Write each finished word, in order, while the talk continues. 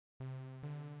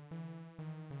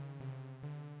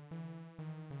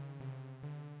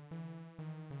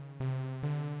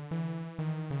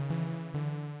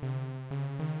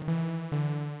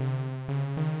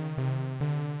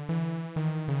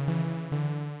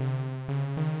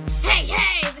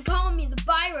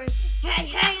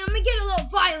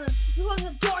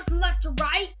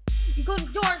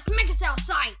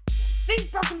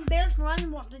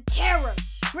unwanted terrors.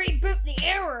 Reboot the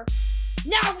error.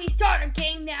 Now we start a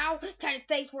game now. Time to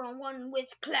face one-on-one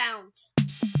with clowns.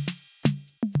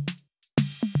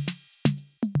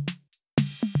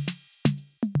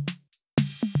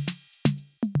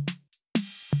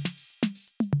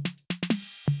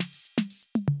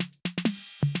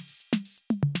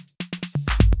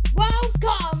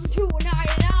 Welcome to an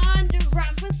underground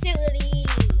facility.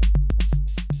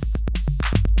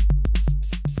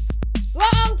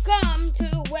 Welcome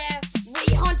to where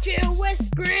we hunt you with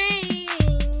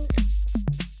screams.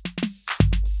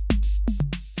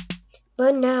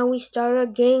 But now we start a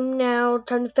game now.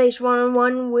 Time to face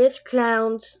one-on-one with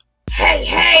clowns.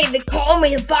 Hey, they call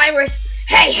me the virus.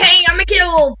 Hey, I'm gonna get a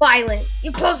little violent.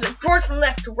 You close the doors from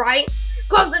left to right.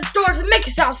 Close the doors and make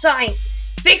us outside.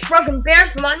 Fix broken bears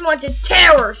from unwanted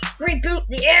terrors. Reboot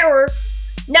the error.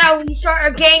 Now we start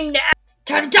our game now.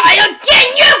 Time to die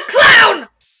again, you clown!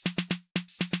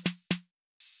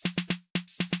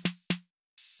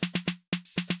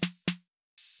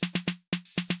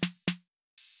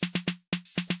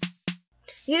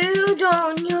 You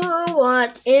don't know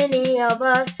what any of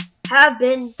us have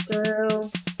been through.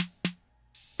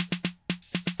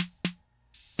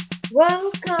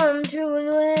 Welcome to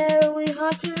where we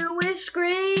hunt you with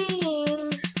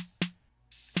screams.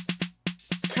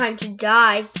 Time to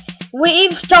die.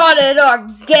 We've started our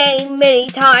game many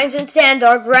times and stand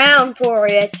our ground for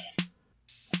it.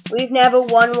 We've never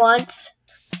won once.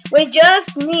 We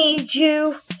just need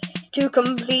you to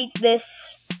complete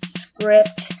this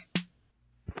script.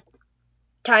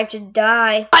 Time to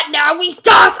die. But now we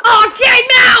start our game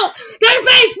now! Gonna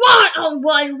face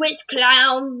one-on-one with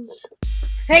clowns.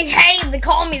 Hey, they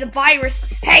call me the virus.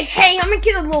 Hey, I'm gonna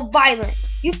get a little violent.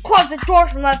 You close the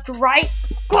doors from left to right.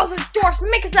 Close the doors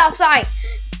and make us outside.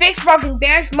 Fix broken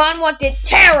bears from unwanted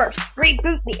terrors.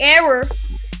 Reboot the error.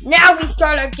 Now we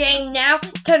start our game now.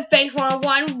 To face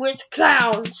one-on-one with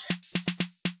clowns.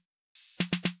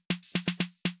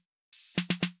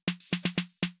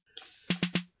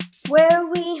 Where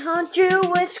we hunt you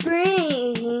with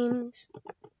screams.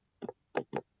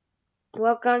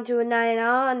 Welcome to a night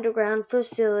underground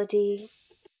facility.